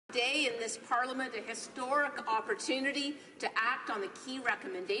Today in this Parliament, a historic opportunity to act on the key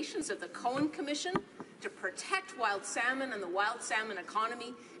recommendations of the Cohen Commission to protect wild salmon and the wild salmon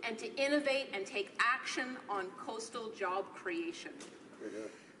economy, and to innovate and take action on coastal job creation.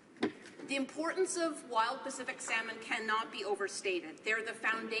 The importance of wild Pacific salmon cannot be overstated. They're the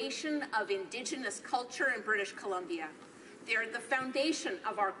foundation of Indigenous culture in British Columbia. They're the foundation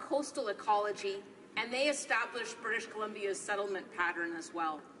of our coastal ecology, and they established British Columbia's settlement pattern as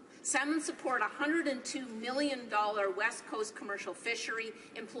well. Salmon support a $102 million West Coast commercial fishery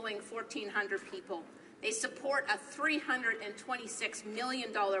employing 1,400 people. They support a $326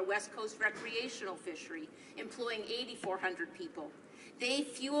 million West Coast recreational fishery employing 8,400 people. They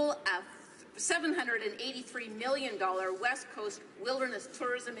fuel a $783 million West Coast wilderness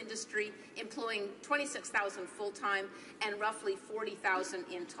tourism industry employing 26,000 full-time and roughly 40,000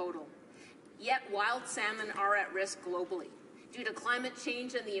 in total. Yet wild salmon are at risk globally. Due to climate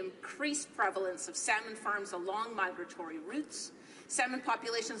change and the increased prevalence of salmon farms along migratory routes, salmon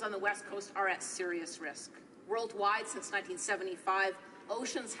populations on the West Coast are at serious risk. Worldwide, since 1975,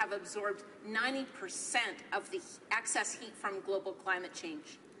 oceans have absorbed 90% of the excess heat from global climate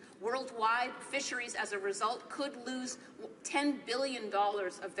change. Worldwide, fisheries as a result could lose $10 billion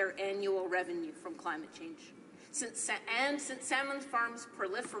of their annual revenue from climate change. Since salmon farms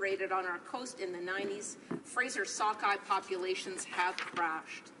proliferated on our coast in the 90s, Fraser sockeye populations have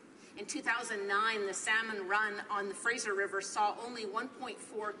crashed. In 2009, the salmon run on the Fraser River saw only 1.4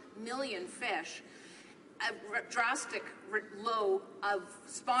 million fish, a drastic low of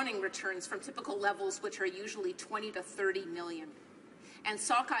spawning returns from typical levels, which are usually 20 to 30 million. And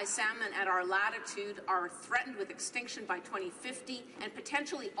sockeye salmon at our latitude are threatened with extinction by 2050 and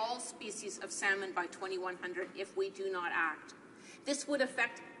potentially all species of salmon by 2100 if we do not act. This would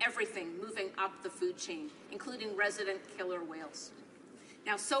affect everything moving up the food chain, including resident killer whales.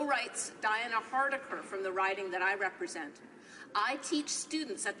 Now, so writes Diana Hardiker from the riding that I represent. I teach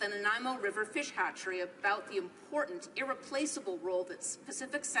students at the Nanaimo River Fish Hatchery about the important, irreplaceable role that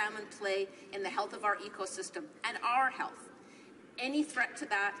Pacific salmon play in the health of our ecosystem and our health. Any threat to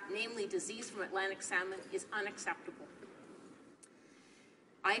that, namely disease from Atlantic salmon, is unacceptable.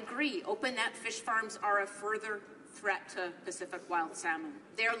 I agree, open net fish farms are a further threat to Pacific wild salmon.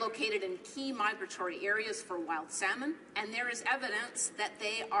 They are located in key migratory areas for wild salmon, and there is evidence that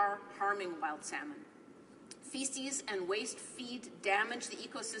they are harming wild salmon. Feces and waste feed damage the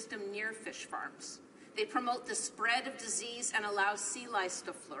ecosystem near fish farms. They promote the spread of disease and allow sea lice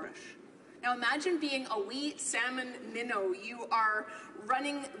to flourish. Now imagine being a wee salmon minnow. You are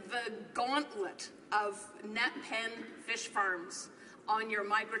running the gauntlet of net pen fish farms on your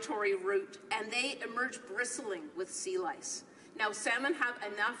migratory route, and they emerge bristling with sea lice. Now salmon have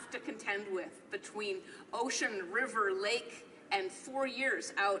enough to contend with between ocean, river, lake, and 4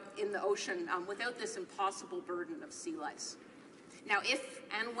 years out in the ocean without this impossible burden of sea lice. Now, if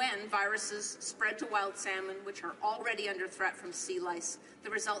and when viruses spread to wild salmon, which are already under threat from sea lice, the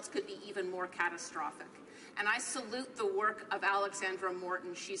results could be even more catastrophic. And I salute the work of Alexandra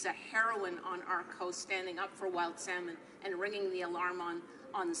Morton. She's a heroine on our coast, standing up for wild salmon and ringing the alarm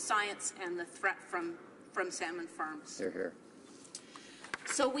on science and the threat from salmon farms. Hear, hear.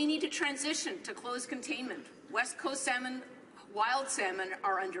 So we need to transition to closed containment. West Coast salmon, wild salmon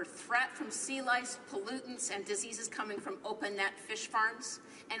are under threat from sea lice, pollutants, and diseases coming from open net fish farms.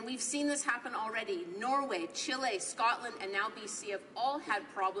 And we've seen this happen already. Norway, Chile, Scotland, and now BC have all had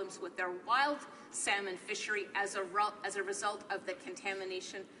problems with their wild salmon fishery as a result of the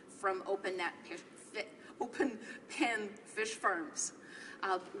contamination from open pen fish farms.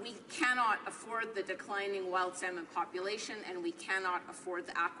 We cannot afford the declining wild salmon population, and we cannot afford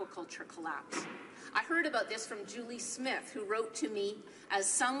the aquaculture collapse. I heard about this from Julie Smith, who wrote to me, as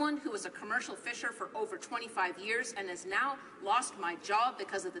someone who was a commercial fisher for over 25 years and has now lost my job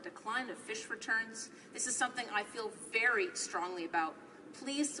because of the decline of fish returns. This is something I feel very strongly about.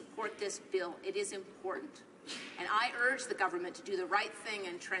 Please support this bill. It is important. And I urge the government to do the right thing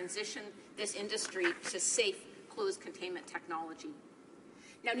and transition this industry to safe closed containment technology.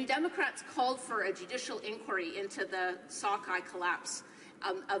 Now, New Democrats called for a judicial inquiry into the sockeye collapse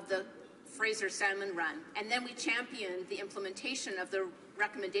of the Fraser salmon run, and then we championed the implementation of the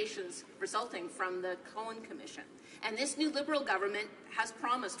recommendations resulting from the Cohen Commission. And this new Liberal government has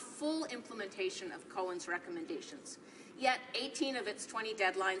promised full implementation of Cohen's recommendations. Yet 18 of its 20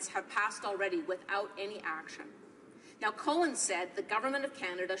 deadlines have passed already without any action. Now, Cohen said the Government of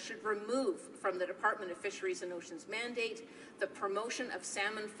Canada should remove from the Department of Fisheries and Oceans mandate the promotion of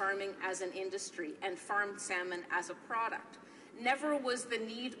salmon farming as an industry and farmed salmon as a product. Never was the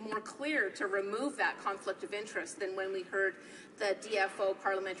need more clear to remove that conflict of interest than when we heard the DFO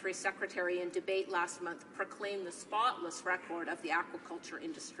Parliamentary Secretary in debate last month proclaim the spotless record of the aquaculture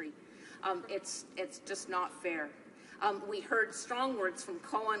industry. It's just not fair. We heard strong words from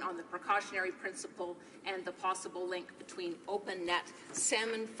Cohen on the precautionary principle and the possible link between open net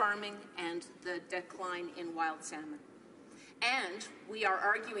salmon farming and the decline in wild salmon. And we are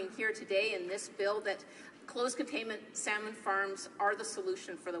arguing here today in this bill that closed containment salmon farms are the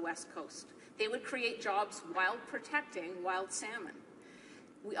solution for the West Coast. They would create jobs while protecting wild salmon.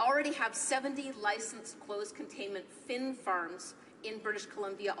 We already have 70 licensed closed containment fin farms in British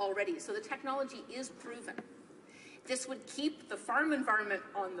Columbia already, so the technology is proven. This would keep the farm environment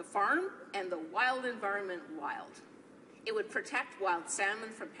on the farm and the wild environment wild. It would protect wild salmon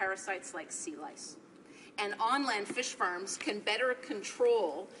from parasites like sea lice. And on-land fish farms can better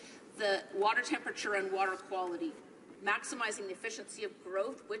control the water temperature and water quality, maximizing the efficiency of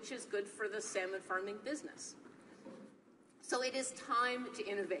growth, which is good for the salmon farming business. So it is time to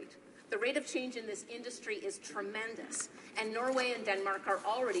innovate. The rate of change in this industry is tremendous, and Norway and Denmark are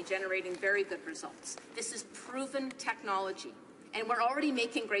already generating very good results. This is proven technology, and we're already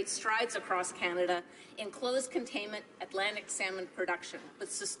making great strides across Canada in closed containment Atlantic salmon production, with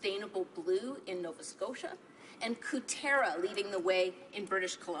Sustainable Blue in Nova Scotia and Kutera leading the way in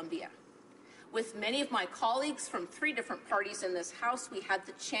British Columbia. With many of my colleagues from 3 different parties in this House, we had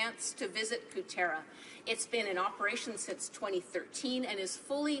the chance to visit Kutera. It's been in operation since 2013 and is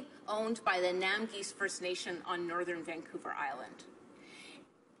fully owned by the Namgis First Nation on northern Vancouver Island.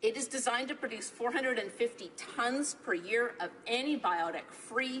 It is designed to produce 450 tons per year of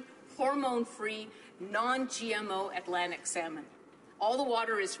antibiotic-free, hormone-free, non-GMO Atlantic salmon. All the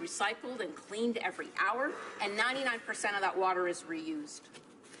water is recycled and cleaned every hour, and 99% of that water is reused.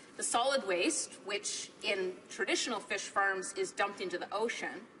 The solid waste, which in traditional fish farms is dumped into the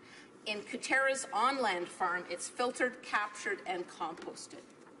ocean, in Kutera's on-land farm, it's filtered, captured, and composted.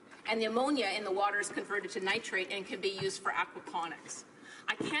 And the ammonia in the water is converted to nitrate and can be used for aquaponics.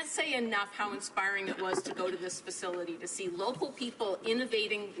 I can't say enough how inspiring it was to go to this facility, to see local people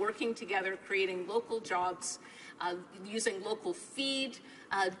innovating, working together, creating local jobs, using local feed,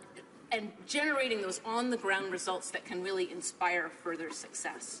 and generating those on-the-ground results that can really inspire further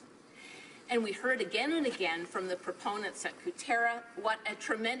success. And we heard again and again from the proponents at Kutera what a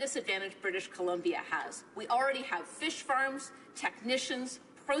tremendous advantage British Columbia has. We already have fish farms, technicians,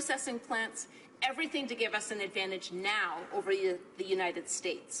 processing plants, everything to give us an advantage now over the United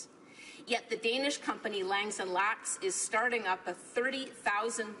States. Yet the Danish company Langs & Laks is starting up a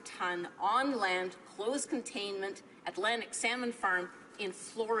 30,000-ton on-land closed containment Atlantic salmon farm in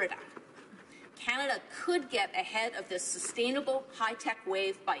Florida. Canada could get ahead of this sustainable high-tech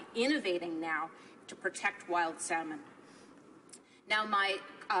wave by innovating now to protect wild salmon. Now, my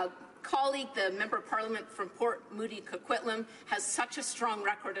colleague, the Member of Parliament from Port Moody Coquitlam, has such a strong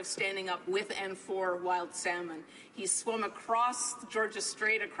record of standing up with and for wild salmon. He's swum across the Georgia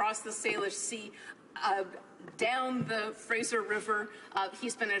Strait, across the Salish Sea, down the Fraser River.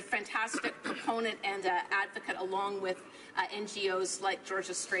 He's been a fantastic proponent and advocate along with NGOs like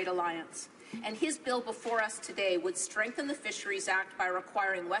Georgia Strait Alliance. And his bill before us today would strengthen the Fisheries Act by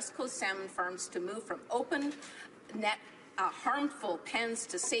requiring West Coast salmon farms to move from open net harmful pens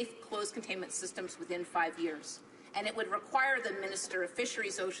to safe closed containment systems within 5 years. And it would require the Minister of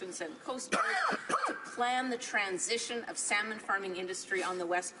Fisheries, Oceans and Coast Guard to plan the transition of salmon farming industry on the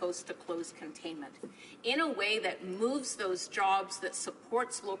West Coast to closed containment in a way that moves those jobs, that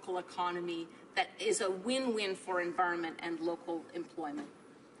supports local economy, that is a win-win for environment and local employment.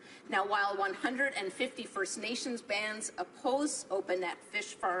 Now, while 150 First Nations bands oppose open net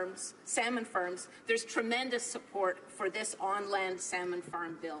fish farms, salmon farms, there's tremendous support for this on-land salmon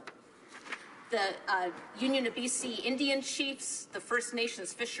farm bill. The Union of BC Indian Chiefs, the First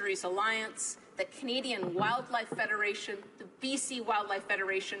Nations Fisheries Alliance, the Canadian Wildlife Federation, the BC Wildlife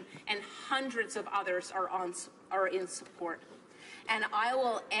Federation, and hundreds of others are in support. And I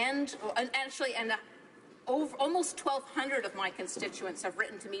will end, almost 1,200 of my constituents have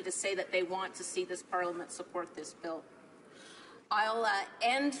written to me to say that they want to see this Parliament support this bill. I'll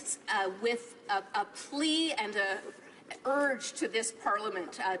end with a plea and an urge to this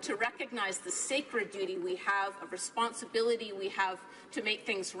Parliament to recognize the sacred duty we have, a responsibility we have to make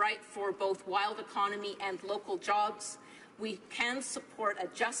things right for both wild economy and local jobs. We can support a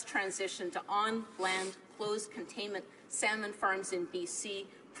just transition to on-land closed containment salmon farms in BC,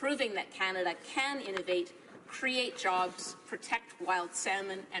 proving that Canada can innovate, create jobs, protect wild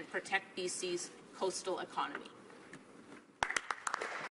salmon, and protect BC's coastal economy.